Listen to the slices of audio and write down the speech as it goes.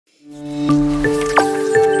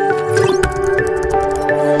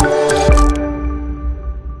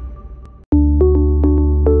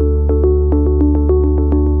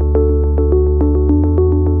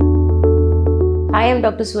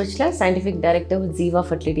Dr. Suvarchala, Scientific Director with Ziva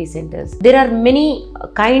Fertility Centers. There are many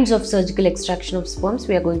kinds of surgical extraction of sperms.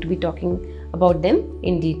 We are going to be talking about them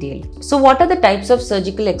in detail. So what are the types of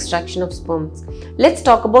surgical extraction of sperms? Let's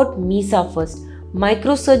talk about MESA first.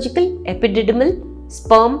 Microsurgical epididymal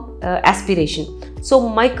sperm aspiration. So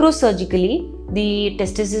microsurgically, the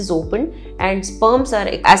testis is opened and sperms are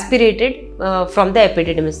aspirated from the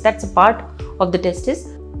epididymis. That's a part of the testis.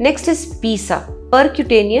 Next is PESA,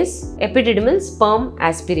 percutaneous epididymal sperm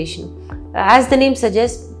aspiration. As the name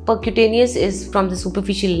suggests, percutaneous is from the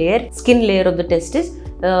superficial layer, skin layer of the testis.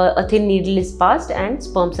 A thin needle is passed and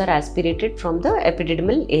sperms are aspirated from the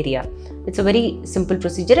epididymal area. It's a very simple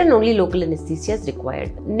procedure and only local anesthesia is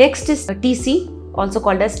required. Next is TC, also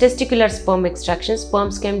called as testicular sperm extraction.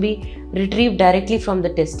 Sperms can be retrieved directly from the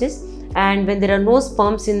testis, and when there are no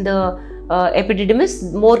sperms in the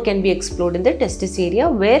epididymis, more can be explored in the testis area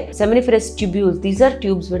where seminiferous tubules, these are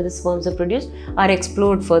tubes where the sperms are produced, are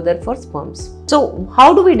explored further for sperms. So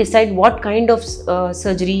how do we decide what kind of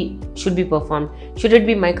surgery should be performed? Should it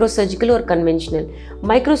be microsurgical or conventional?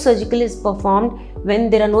 Microsurgical is performed when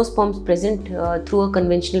there are no sperms present through a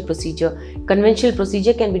conventional procedure. Conventional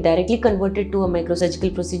procedure can be directly converted to a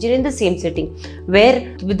microsurgical procedure in the same setting,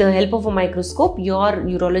 where with the help of a microscope, your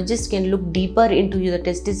urologist can look deeper into the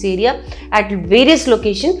testis area at various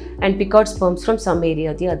locations and pick out sperms from some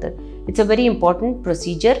area or the other. It's a very important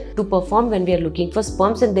procedure to perform when we are looking for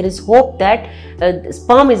sperms, and there is hope that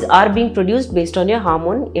sperm are being produced based on your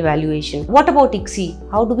hormone evaluation. What about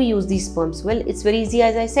ICSI? How do we use these sperms? Well, it's very easy.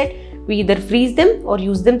 As I said, we either freeze them or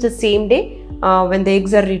use them the same day when the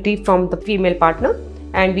eggs are retrieved from the female partner,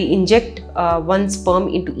 and we inject one sperm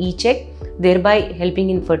into each egg, thereby helping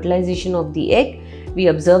in fertilization of the egg. We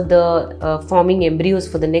observe the forming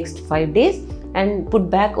embryos for the next 5 days and put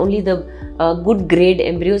back only the good grade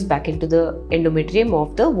embryos back into the endometrium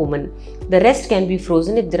of the woman. The rest can be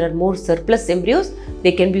frozen. If there are more surplus embryos,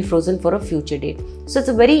 they can be frozen for a future date. So it's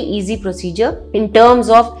a very easy procedure in terms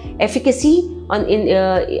of efficacy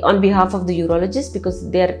on behalf of the urologist, because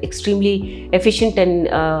they are extremely efficient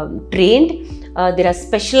and trained. They are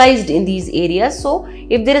specialized in these areas. So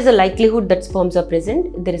if there is a likelihood that sperms are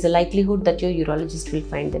present, there is a likelihood that your urologist will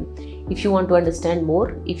find them. If you want to understand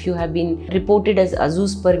more, if you have been reported as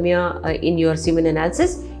azoospermia in your semen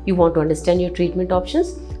analysis, you want to understand your treatment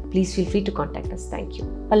options, please feel free to contact us. Thank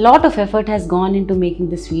you. A lot of effort has gone into making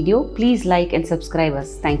this video. Please like and subscribe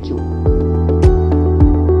us. Thank you.